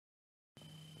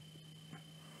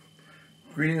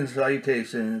Greetings and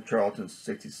salutations,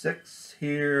 Charlton66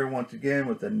 here once again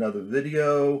with another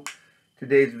video.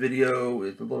 Today's video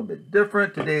is a little bit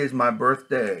different. Today is my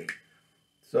birthday.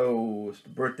 So it's the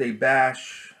birthday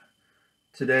bash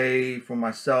today for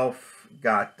myself. We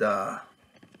got the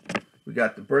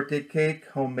birthday cake,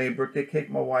 homemade birthday cake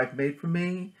my wife made for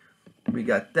me. We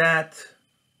got that.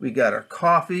 We got our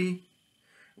coffee.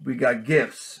 We got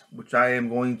gifts, which I am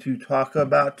going to talk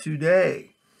about today.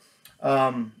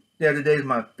 Yeah, today is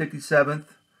my 57th.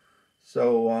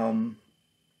 So,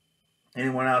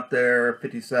 anyone out there,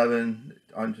 57,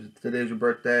 today's your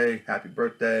birthday, happy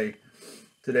birthday.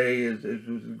 Today was a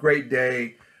great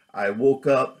day. I woke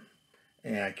up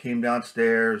and I came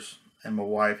downstairs and my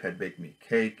wife had baked me a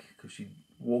cake because she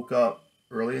woke up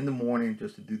early in the morning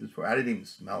just to do this for. I didn't even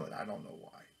smell it. I don't know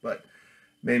why, but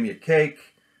made me a cake.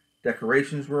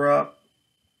 Decorations were up,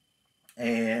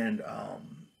 and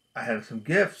I had some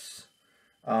gifts.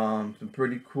 Some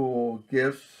pretty cool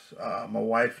gifts. My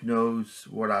wife knows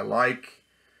what I like,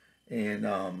 and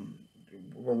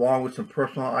along with some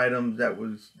personal items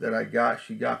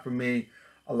she got for me.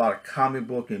 A lot of comic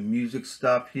book and music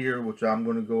stuff here, which I'm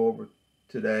going to go over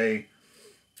today.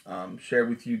 Share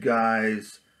with you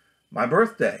guys my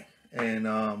birthday, and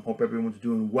hope everyone's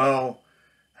doing well.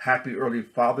 Happy early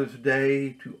Father's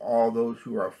Day to all those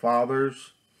who are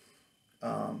fathers.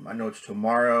 I know it's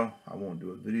tomorrow. I won't do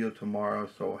a video tomorrow,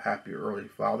 so happy early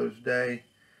Father's Day.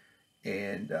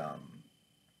 And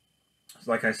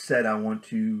like I said, I want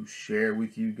to share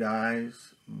with you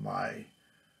guys my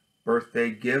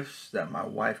birthday gifts that my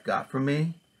wife got for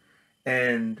me.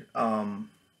 And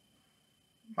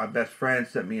my best friend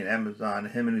sent me an Amazon.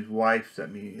 Him and his wife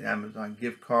sent me an Amazon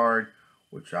gift card,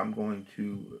 which I'm going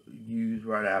to use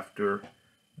right after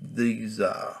this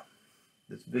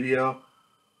video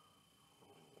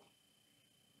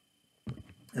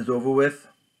is over with.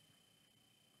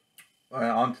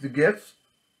 On to the gifts.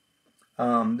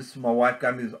 This is my wife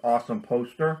got me this awesome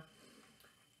poster,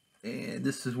 and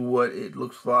this is what it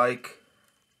looks like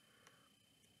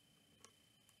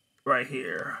right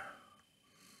here.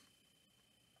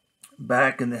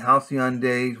 Back in the Halcyon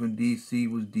days when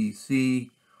DC was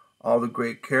DC, all the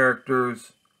great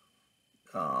characters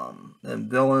and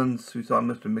villains. We saw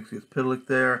Mr. Mxyzptlk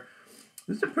there.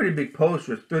 This is a pretty big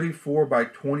poster. It's 34 by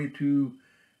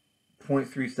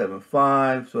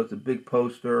 22.375, so it's a big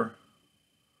poster.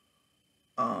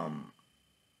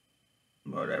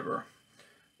 Whatever.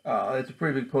 It's a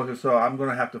pretty big poster, so I'm going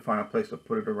to have to find a place to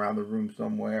put it around the room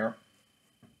somewhere.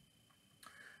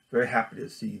 Very happy to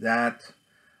see that.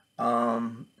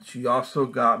 She also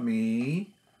got me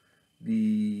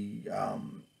the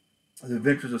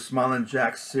Adventures of Smiling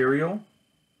Jack cereal,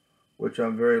 which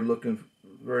I'm very much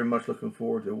looking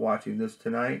forward to watching this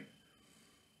tonight.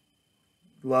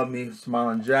 Love me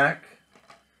Smiling Jack.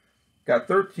 Got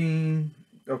 13,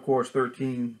 of course,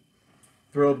 13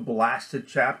 thrilled blasted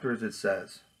chapters, it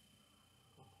says.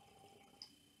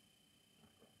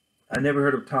 I never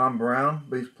heard of Tom Brown,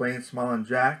 but he's playing Smiling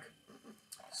Jack.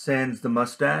 Sans the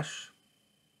mustache.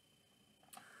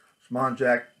 Smiling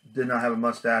Jack did not have a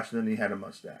mustache, and then he had a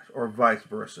mustache, or vice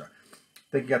versa. I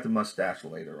think he got the mustache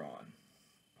later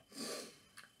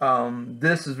on.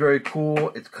 This is very cool.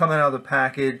 It's coming out of the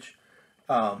package.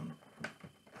 The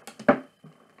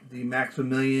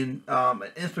Maximilian, an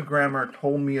Instagrammer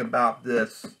told me about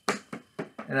this,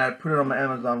 and I put it on my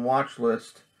Amazon watch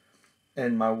list,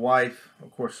 and my wife,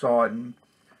 of course, saw it and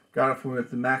got it for me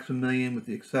with the Maximilian with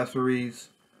the accessories.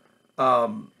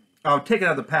 I'll take it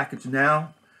out of the package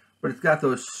now, but it's got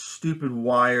those stupid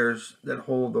wires that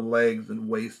hold the legs and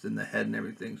waist and the head and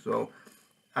everything, so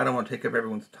I don't want to take up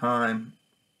everyone's time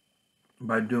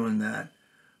by doing that.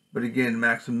 But again,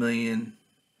 Maximilian,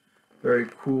 very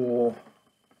cool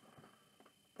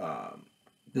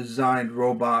designed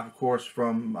robot, of course,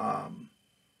 from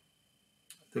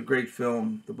the great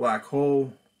film The Black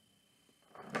Hole,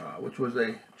 which was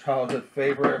a childhood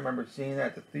favorite. I remember seeing that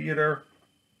at the theater.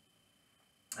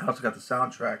 I also got the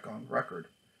soundtrack on record.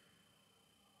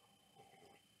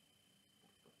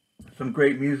 Some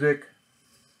great music.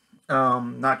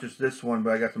 Not just this one,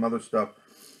 but I got some other stuff.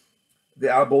 The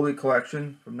Al Bowlly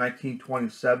collection from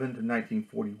 1927 to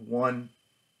 1941.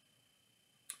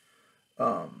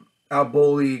 Al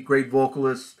Bowlly, great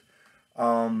vocalist.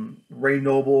 Ray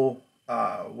Noble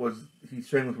he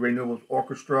sang with Ray Noble's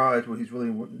orchestra. Is what he's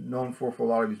really known for a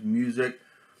lot of his music.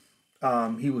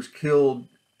 He was killed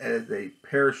as a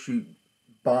parachute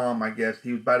bomb, I guess.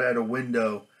 He was about at a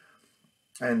window,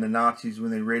 and the Nazis, when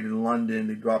they raided London,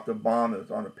 they dropped a bomb that was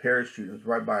on a parachute. It was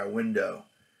right by a window,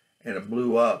 and it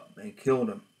blew up and killed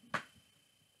him.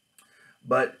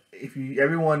 But if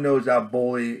everyone knows Al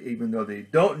Boley, even though they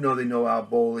don't know they know Al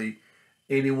Boley.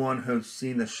 Anyone who's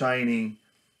seen The Shining,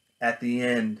 at the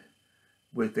end,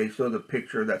 with they show the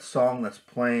picture, that song that's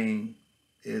playing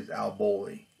is Al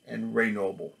Boley and Ray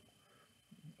Noble.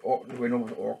 Ray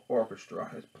Noble's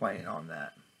orchestra is playing on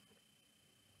that.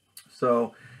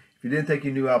 So, if you didn't think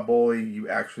you knew Al Boley, you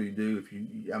actually do.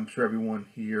 I'm sure everyone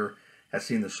here has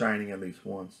seen The Shining at least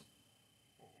once.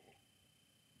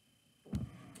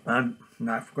 I'm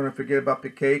not going to forget about the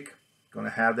cake. Going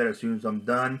to have that as soon as I'm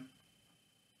done.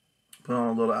 Put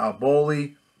on a little Al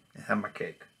Boley and have my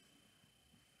cake.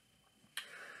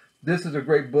 This is a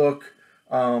great book.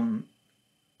 I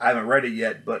haven't read it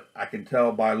yet, but I can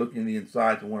tell by looking at the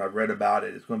insides and what I've read about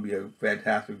it, it's going to be a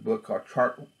fantastic book called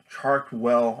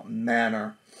Chartwell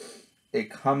Manor, a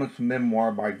comics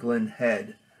memoir by Glenn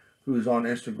Head, who is on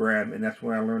Instagram, and that's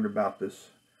when I learned about this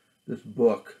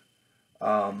book.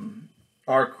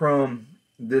 R. Crumb,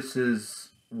 this is,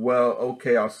 well,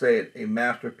 okay, I'll say it, a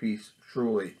masterpiece,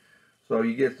 truly. So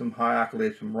you get some high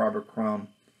accolades from Robert Crumb,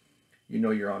 you know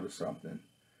you're onto something.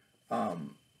 But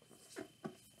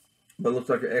it looks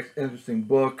like an interesting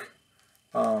book.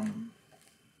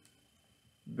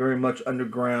 Very much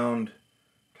underground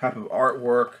type of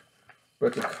artwork, but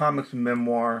it's a comics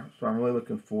memoir, so I'm really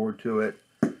looking forward to it.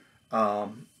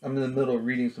 I'm in the middle of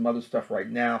reading some other stuff right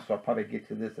now, so I'll probably get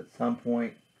to this at some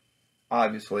point.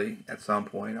 Obviously, at some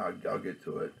point, I'll get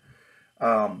to it.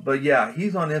 But yeah,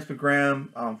 he's on Instagram.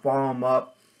 Follow him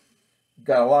up.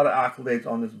 Got a lot of accolades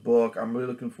on this book. I'm really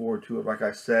looking forward to it, like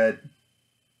I said.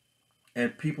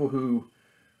 And people who,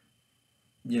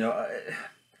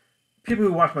 people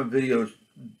who watch my videos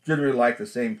generally like the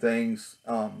same things.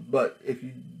 But if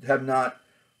you have not,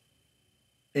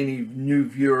 any new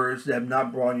viewers that have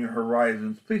not broadened your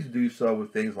horizons, please do so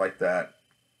with things like that.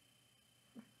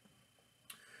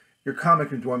 Your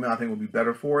comic enjoyment, I think, will be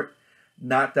better for it.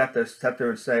 Not that they sit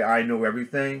there and say, I know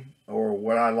everything, or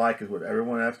what I like is what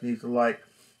everyone else needs to like.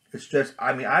 It's just,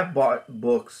 I mean, I've bought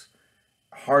books,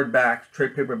 hardbacks,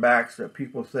 trade paperbacks that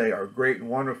people say are great and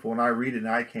wonderful, and I read it and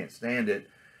I can't stand it.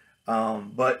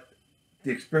 But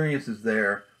the experience is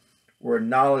there, where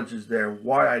knowledge is there,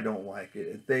 why I don't like it,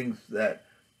 and things that,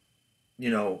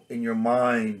 in your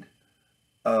mind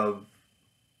of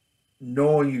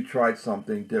knowing you tried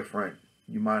something different,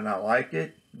 you might not like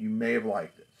it, you may have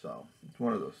liked it. So, it's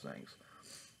one of those things.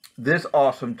 This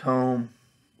awesome tome,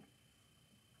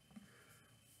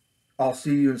 I'll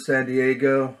See You in San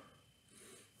Diego,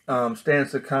 Stan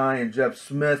Sakai and Jeff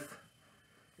Smith.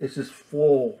 It's just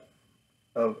full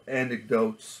of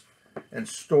anecdotes and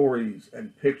stories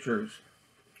and pictures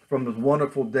from those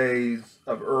wonderful days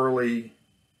of early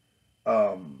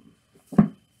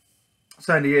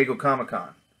San Diego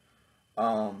Comic-Con.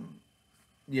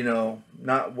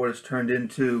 Not what it's turned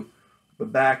into,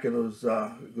 but back in those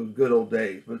good old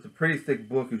days. But it's a pretty thick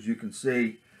book, as you can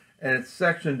see, and it's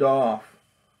sectioned off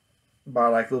by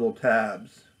like little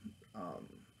tabs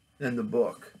in the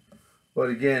book. But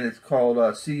again, it's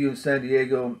called See You in San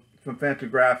Diego from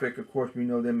Fantagraphic. Of course, we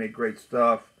know they make great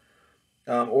stuff.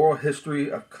 Oral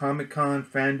History of Comic-Con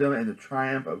Fandom and the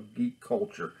Triumph of Geek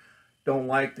Culture. Don't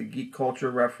like the geek culture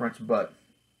reference, but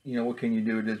what can you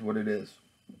do? It is what it is.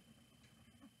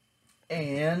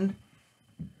 And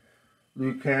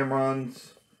Luke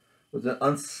Cameron's was an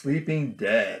Unsleeping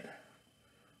Dead.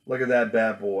 Look at that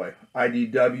bad boy.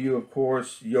 IDW, of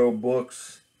course, Yo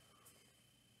Books.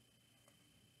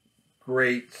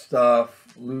 Great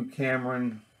stuff. Luke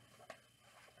Cameron,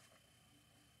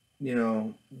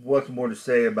 what's more to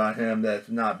say about him that's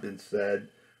not been said?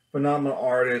 Phenomenal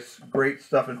artist, great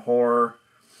stuff in horror.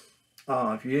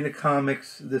 If you're into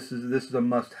comics, this is a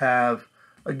must-have.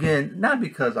 Again, not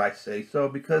because I say so,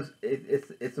 because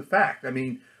it's a fact. I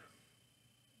mean,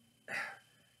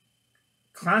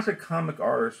 classic comic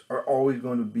artists are always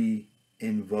going to be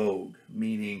in vogue,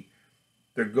 meaning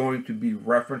they're going to be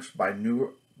referenced by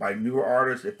newer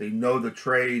artists. If they know the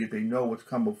trade, if they know what's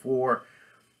come before,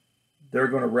 they're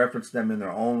going to reference them in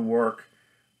their own work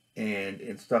and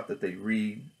in stuff that they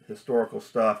read, historical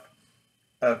stuff.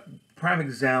 A prime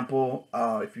example,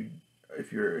 if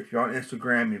you're on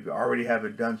Instagram, if you already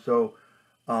haven't done so,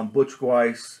 Butch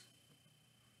Weiss,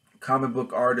 comic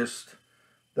book artist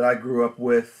that I grew up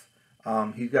with.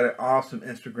 He's got an awesome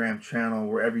Instagram channel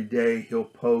where every day he'll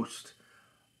post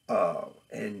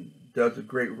and does a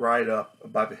great write-up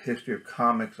about the history of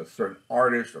comics, a certain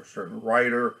artist or certain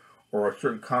writer or a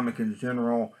certain comic in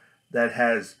general that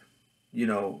has,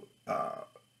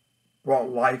 brought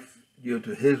life,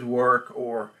 to his work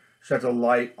or sheds a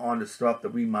light on the stuff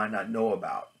that we might not know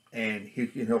about, and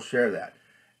he'll share that.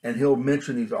 and he'll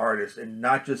mention these artists, and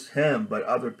not just him, but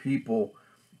other people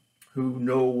who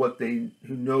know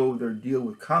their deal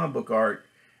with comic book art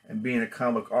and being a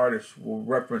comic book artist will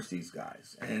reference these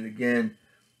guys. And again,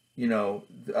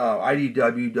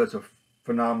 IDW does a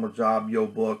phenomenal job, Yo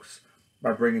Books,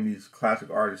 by bringing these classic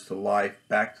artists to life,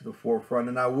 back to the forefront.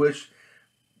 And I wish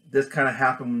this kind of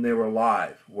happened when they were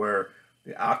alive, where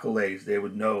the accolades, they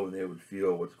would know and they would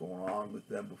feel what's going on with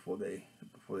them before they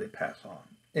pass on.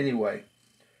 Anyway,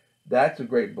 that's a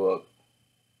great book.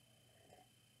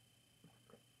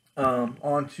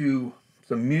 On to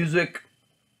some music.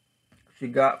 She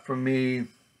got from me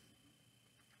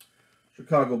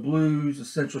Chicago Blues,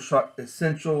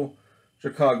 Essential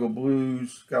Chicago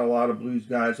Blues. Got a lot of blues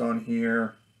guys on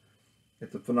here.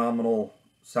 It's a phenomenal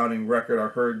sounding record. I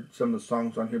heard some of the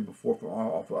songs on here before from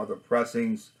off of other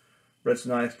pressings, but it's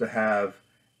nice to have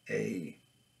a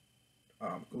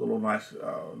little nice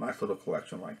little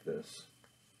collection like this.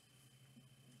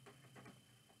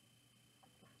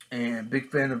 And big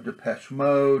fan of Depeche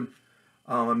Mode,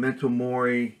 Memento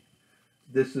Mori.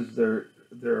 This is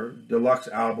their deluxe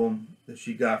album that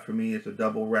she got for me. It's a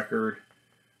double record.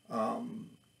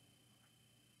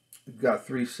 It's got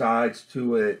 3 sides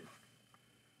to it,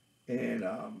 and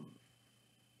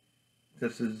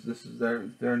this is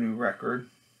their new record.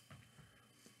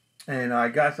 And I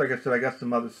guess, like I said, I got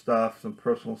some other stuff, some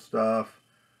personal stuff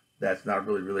that's not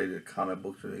really related to comic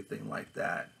books or anything like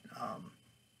that.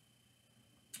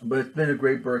 But it's been a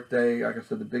great birthday. Like I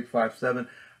said, the Big 5-7.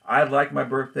 I like my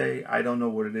birthday. I don't know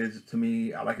what it is to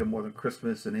me. I like it more than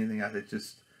Christmas and anything else. It's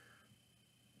just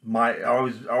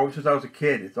always since I was a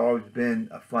kid, it's always been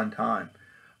a fun time.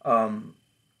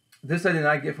 This I did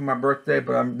not get for my birthday,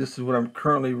 but this is what I'm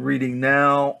currently reading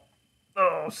now.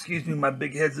 Oh, excuse me, my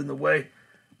big head's in the way.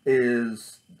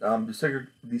 Is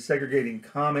Desegregating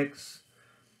Comics,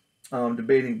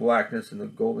 Debating Blackness in the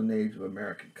Golden Age of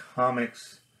American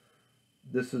Comics.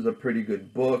 This is a pretty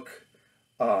good book.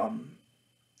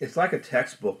 It's like a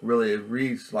textbook, really. It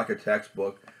reads like a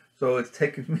textbook. So it's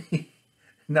taken me,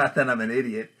 not that I'm an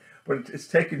idiot, but it's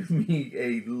taken me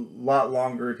a lot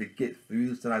longer to get through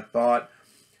this than I thought,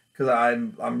 because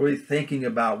I'm really thinking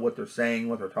about what they're saying,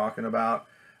 what they're talking about.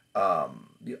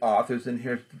 The authors in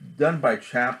here, it's done by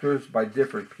chapters by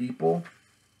different people,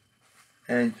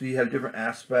 and so you have different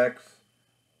aspects.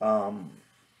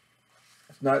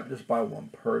 It's not just by one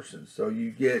person, so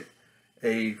you get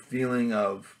a feeling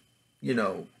of,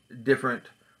 different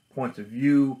points of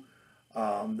view,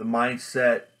 the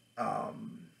mindset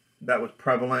that was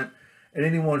prevalent. And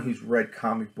anyone who's read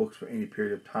comic books for any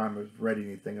period of time or has read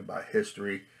anything about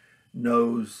history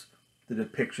knows the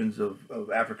depictions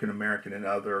of African American and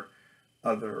other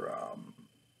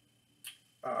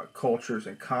cultures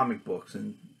and comic books,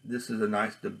 and this is a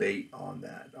nice debate on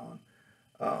that.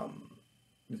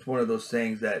 It's one of those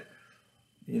things that,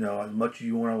 as much as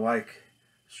you want to like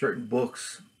certain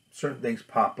books, certain things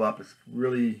pop up. It's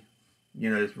really,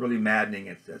 it's really maddening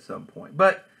at some point.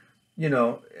 But,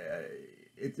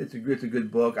 it's a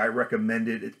good book. I recommend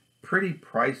it. It's pretty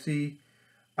pricey.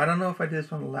 I don't know if I did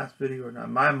this on the last video or not.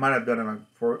 I might have done it on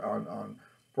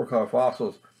Four Color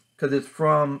Fossils, because it's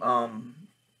from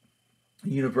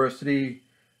university,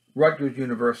 Rutgers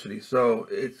University. So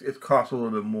it's cost a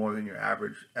little bit more than your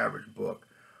average book.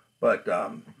 But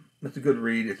it's a good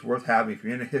read. It's worth having if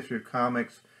you're into history of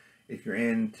comics, if you're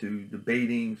into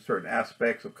debating certain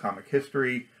aspects of comic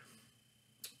history.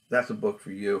 That's a book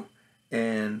for you.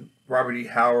 And Robert E.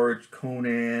 Howard's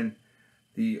Conan,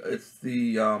 it's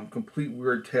the Complete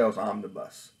Weird Tales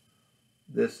Omnibus.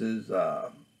 This is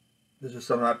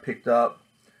something I picked up.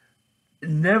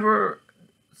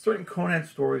 Certain Conan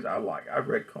stories I like. I've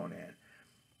read Conan.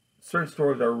 Certain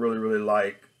stories I really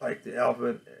like the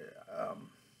Elephant.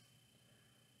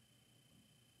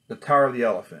 The Tower of the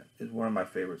Elephant is one of my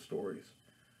favorite stories.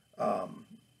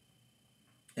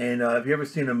 And have you ever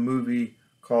seen a movie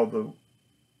called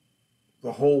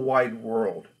The Whole Wide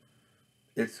World?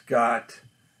 It's got,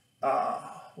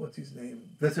 what's his name?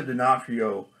 Vincent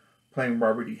D'Onofrio playing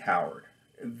Robert E. Howard.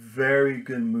 A very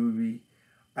good movie.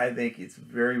 I think it's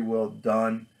very well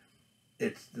done.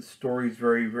 The story's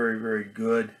very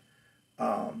good.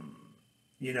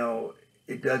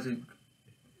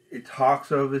 It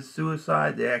talks of his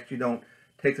suicide. They actually don't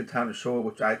take the time to show it,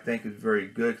 which I think is very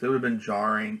good, because it would have been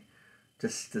jarring to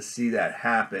see that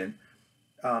happen.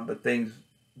 But things,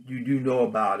 you do know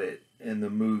about it in the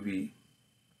movie.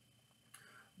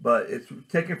 But it's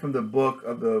taken from the book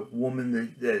of the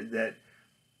woman that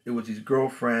it was his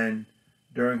girlfriend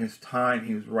during his time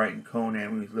he was writing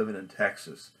Conan when he was living in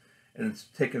Texas. And it's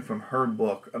taken from her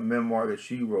book, a memoir that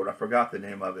she wrote. I forgot the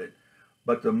name of it.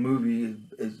 but the movie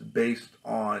is based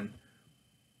on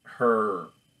her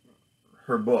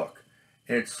book,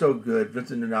 and it's so good.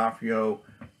 Vincent D'Onofrio.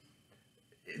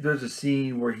 There's a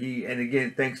scene where he, and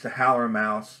again, thanks to Howler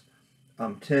Mouse,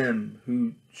 Tim,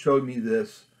 who showed me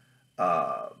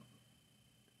uh,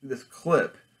 this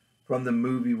clip from the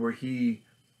movie where he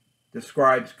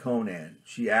describes Conan.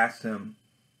 She asked him,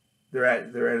 they're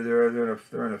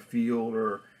in a field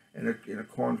or in a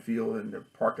cornfield, and they're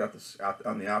parked out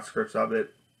on the outskirts of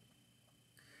it,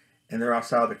 and they're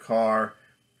outside the car,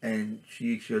 and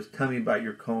she goes, "Tell me about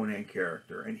your Conan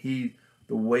character," and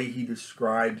the way he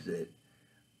describes it,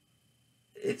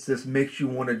 it's just makes you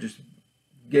want to just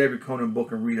get every Conan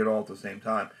book and read it all at the same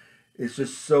time. It's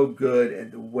just so good,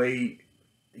 and the way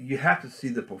you have to see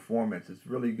the performance, it's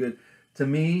really good. To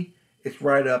me, it's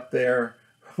right up there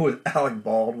with Alec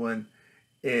Baldwin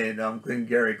and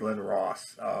Glenn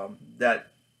Ross. That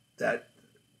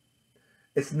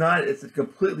it's a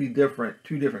completely different,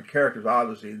 two different characters,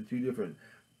 obviously, and two different,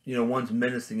 one's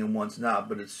menacing and one's not,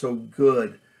 but it's so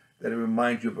good that it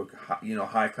reminds you of a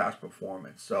high class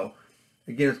performance. So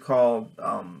again, it's called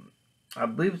I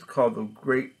believe it's called The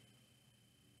Great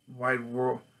Wide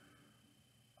World.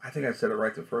 I think I said it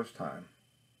right the first time.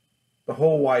 The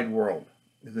Whole Wide World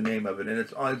is the name of it, and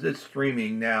it's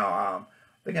streaming now. I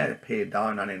think I had to pay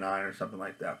 $1.99 or something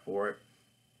like that for it,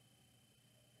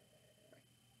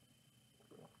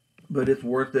 but it's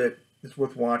worth it. It's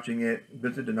worth watching it.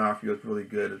 Vincent D'Onofrio is really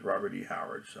good as Robert E.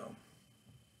 Howard. So,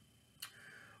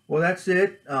 well, that's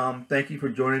it. Thank you for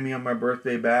joining me on my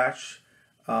birthday bash.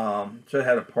 Should have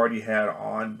had a party hat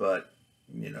on, but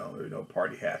there's no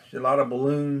party hats. A lot of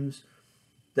balloons,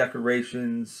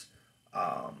 decorations.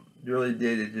 Really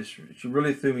did it. She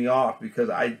really threw me off because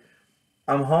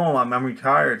I'm home. I'm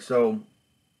retired, so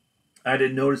I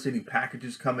didn't notice any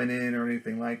packages coming in or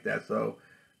anything like that. So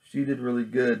she did really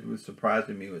good with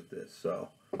surprising me with this. So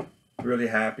really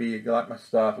happy. I got my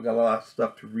stuff. I got a lot of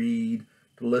stuff to read,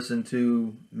 to listen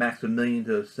to, Maximilian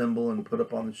to assemble and put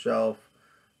up on the shelf.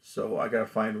 So I got to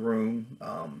find room.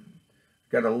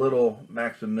 Got a little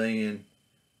Maximilian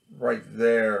right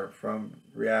there from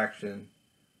Reaction.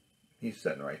 He's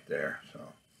sitting right there. So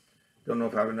don't know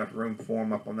if I have enough room for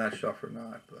him up on that shelf or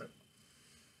not. But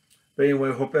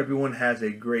anyway, hope everyone has a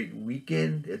great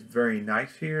weekend. It's very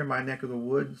nice here in my neck of the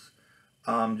woods.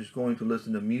 Just going to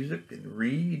listen to music and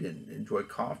read and enjoy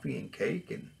coffee and cake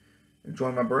and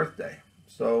enjoy my birthday.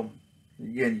 So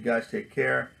again, you guys take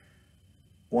care.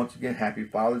 Once again, happy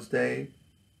Father's Day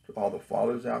to all the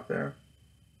fathers out there.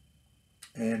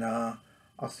 And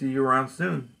I'll see you around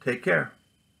soon. Take care.